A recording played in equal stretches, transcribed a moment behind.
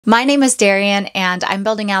My name is Darian, and I'm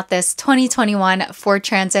building out this 2021 Ford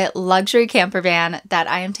Transit luxury camper van that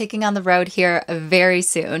I am taking on the road here very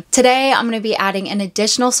soon. Today, I'm going to be adding an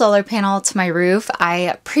additional solar panel to my roof.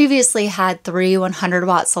 I previously had 3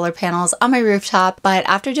 100-watt solar panels on my rooftop, but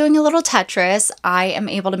after doing a little Tetris, I am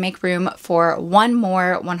able to make room for one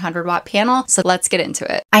more 100-watt panel, so let's get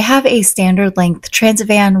into it. I have a standard length transit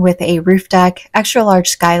van with a roof deck, extra large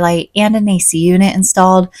skylight, and an AC unit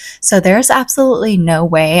installed, so there's absolutely no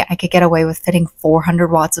way I could get away with fitting 400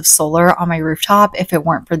 watts of solar on my rooftop if it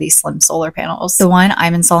weren't for these slim solar panels. The one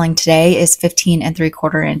I'm installing today is 15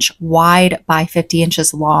 3/4 inch wide by 50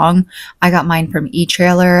 inches long. I got mine from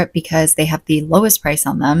eTrailer because they have the lowest price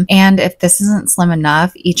on them. And if this isn't slim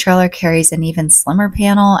enough, eTrailer carries an even slimmer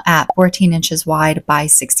panel at 14 inches wide by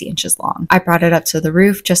 60 inches long. I brought it up to the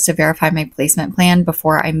roof just to verify my placement plan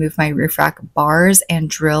before I move my roof rack bars and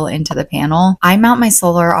drill into the panel. I mount my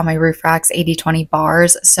solar on my roof rack's 80/20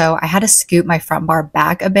 bars, so I had to scoot my front bar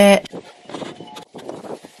back a bit.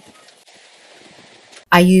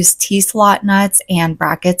 I used T-slot nuts and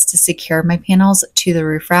brackets to secure my panels to the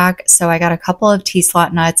roof rack, so I got a couple of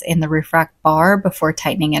T-slot nuts in the roof rack bar before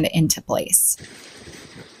tightening it into place.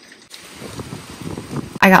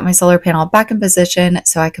 I got my solar panel back in position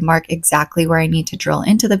so I can mark exactly where I need to drill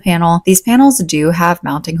into the panel. These panels do have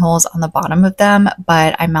mounting holes on the bottom of them,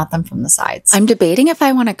 but I mount them from the sides. I'm debating if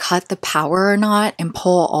I want to cut the power or not and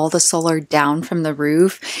pull all the solar down from the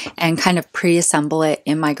roof and kind of pre-assemble it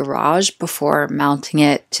in my garage before mounting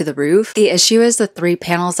it to the roof. The issue is the 3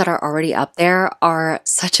 panels that are already up there are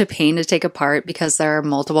such a pain to take apart because there are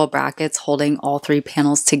multiple brackets holding all 3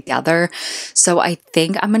 panels together. So I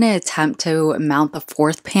think I'm going to attempt to mount the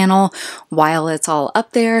 4th panel while it's all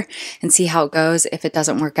up there and see how it goes. If it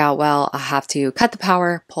doesn't work out well, I'll have to cut the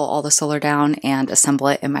power, pull all the solar down, and assemble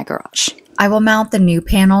it in my garage. I will mount the new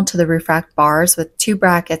panel to the roof rack bars with 2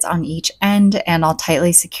 brackets on each end, and I'll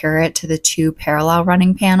tightly secure it to the 2 parallel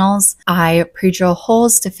running panels. I pre-drill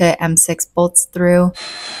holes to fit M6 bolts through.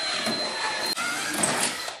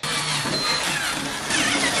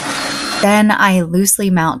 Then I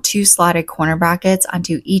loosely mount 2 slotted corner brackets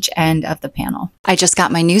onto each end of the panel. I just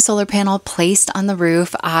got my new solar panel placed on the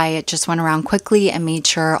roof. I just went around quickly and made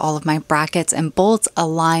sure all of my brackets and bolts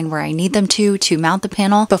align where I need them to mount the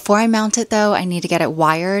panel. Before I mount it though, I need to get it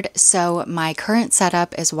wired. So my current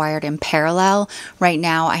setup is wired in parallel. Right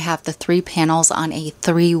now I have the 3 panels on a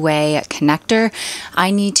 3-way connector.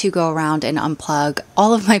 I need to go around and unplug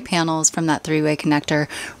all of my panels from that 3-way connector,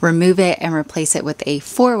 remove it and replace it with a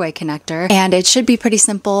 4-way connector. And it should be pretty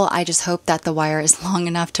simple. I just hope that the wire is long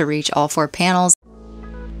enough to reach all 4 panels.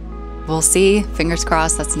 We'll see. Fingers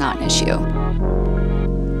crossed that's not an issue.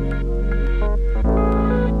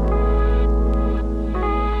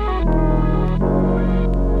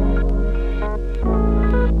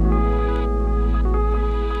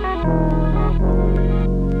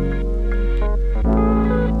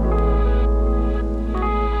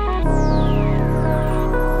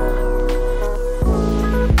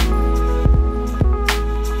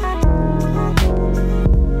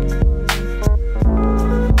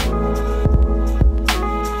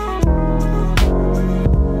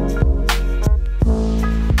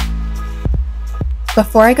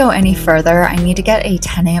 Before I go any further, I need to get a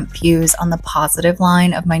 10 amp fuse on the positive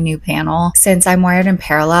line of my new panel. Since I'm wired in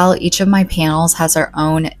parallel, each of my panels has their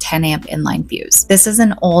own 10 amp inline fuse. This is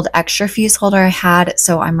an old extra fuse holder I had,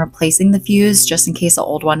 so I'm replacing the fuse just in case the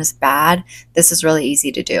old one is bad. This is really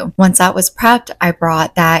easy to do. Once that was prepped, I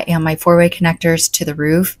brought that and my 4-way connectors to the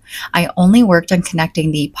roof. I only worked on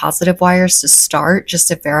connecting the positive wires to start just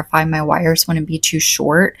to verify my wires wouldn't be too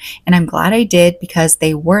short, and I'm glad I did because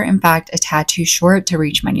they were in fact a tad too short to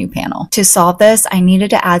reach my new panel. To solve this, I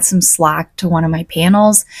needed to add some slack to one of my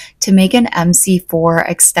panels. To make an MC4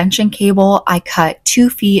 extension cable, I cut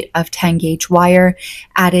 2 feet of 10 gauge wire,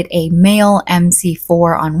 added a male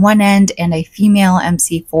MC4 on one end and a female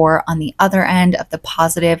MC4 on the other end of the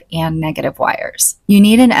positive and negative wires. You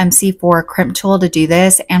need an MC4 crimp tool to do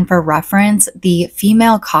this, and for reference, the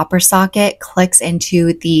female copper socket clicks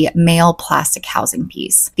into the male plastic housing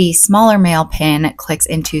piece. The smaller male pin clicks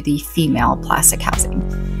into the female plastic housing.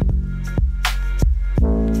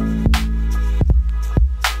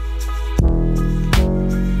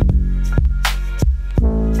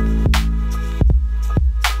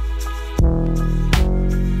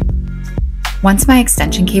 Once my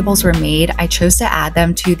extension cables were made, I chose to add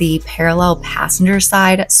them to the parallel passenger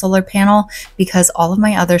side solar panel because all of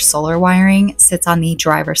my other solar wiring sits on the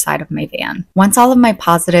driver's side of my van. Once all of my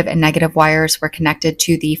positive and negative wires were connected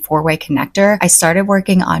to the 4-way connector, I started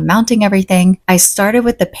working on mounting everything. I started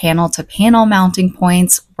with the panel-to-panel mounting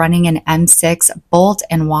points, running an M6 bolt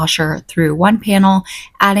and washer through one panel,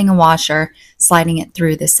 adding a washer, sliding it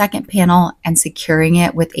through the second panel, and securing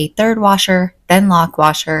it with a third washer, then lock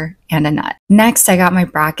washer, and a nut. Next, I got my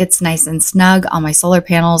brackets nice and snug on my solar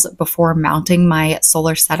panels before mounting my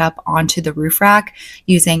solar setup onto the roof rack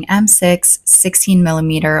using M6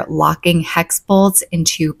 16mm locking hex bolts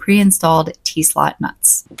into pre-installed T-slot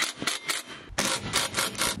nuts.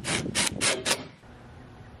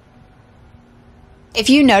 If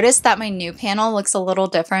you notice that my new panel looks a little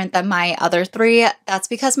different than my other 3, that's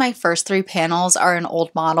because my first 3 panels are an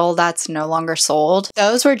old model that's no longer sold.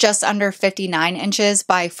 Those were just under 59 inches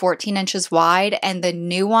by 14 inches wide, and the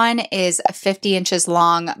new one is 50 inches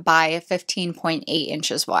long by 15.8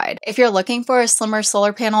 inches wide. If you're looking for a slimmer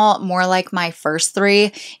solar panel, more like my first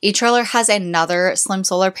 3, eTrailer has another slim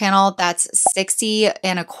solar panel that's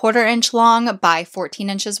 60.25 inch long by 14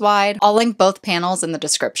 inches wide. I'll link both panels in the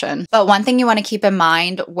description. But one thing you want to keep in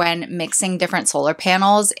mind when mixing different solar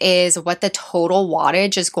panels is what the total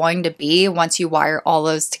wattage is going to be once you wire all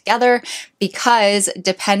those together, because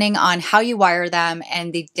depending on how you wire them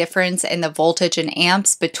and the difference in the voltage and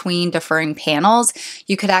amps between differing panels,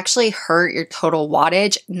 you could actually hurt your total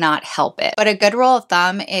wattage, not help it. But a good rule of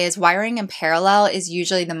thumb is wiring in parallel is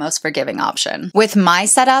usually the most forgiving option. With my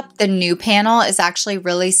setup, the new panel is actually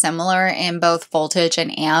really similar in both voltage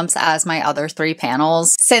and amps as my other 3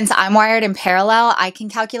 panels. Since I'm wired in parallel, I can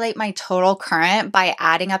calculate my total current by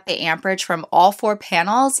adding up the amperage from all 4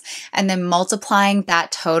 panels and then multiplying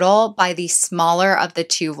that total by the smaller of the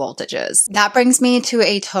 2 voltages. That brings me to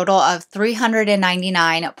a total of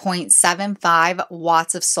 399.75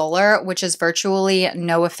 watts of solar, which is virtually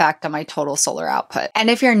no effect on my total solar output. And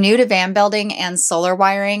if you're new to van building and solar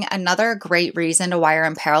wiring, another great reason to wire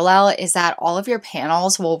in parallel is that all of your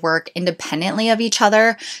panels will work independently of each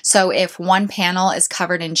other. So if one panel is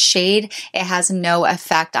covered in shade, it has no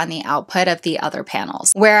effect on the output of the other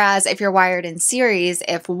panels. Whereas if you're wired in series,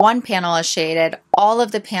 if one panel is shaded, all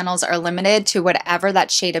of the panels are limited to whatever that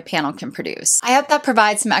shaded panel can produce. I hope that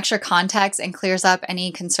provides some extra context and clears up any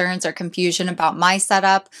concerns or confusion about my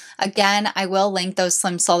setup. Again, I will link those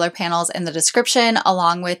slim solar panels in the description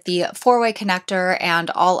along with the 4-way connector and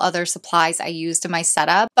all other supplies I used in my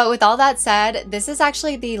setup. But with all that said, this is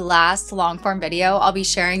actually the last long form video I'll be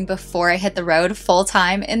sharing before I hit the road full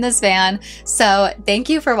time in this van. So thank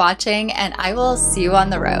you for watching, and I will see you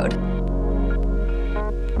on the road.